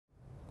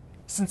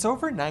Since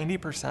over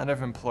 90%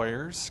 of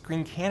employers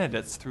screen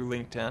candidates through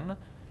LinkedIn,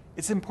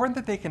 it's important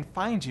that they can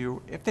find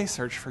you if they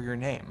search for your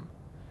name.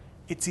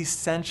 It's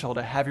essential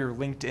to have your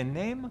LinkedIn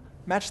name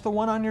match the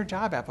one on your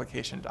job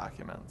application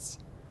documents.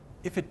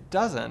 If it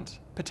doesn't,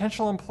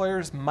 potential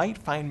employers might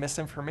find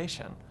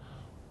misinformation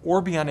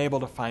or be unable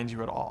to find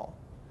you at all.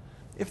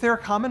 If there are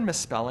common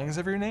misspellings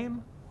of your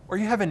name, or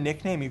you have a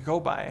nickname you go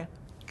by,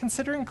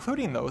 consider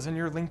including those in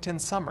your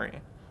LinkedIn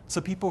summary so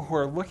people who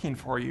are looking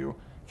for you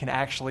can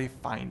actually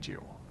find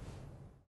you.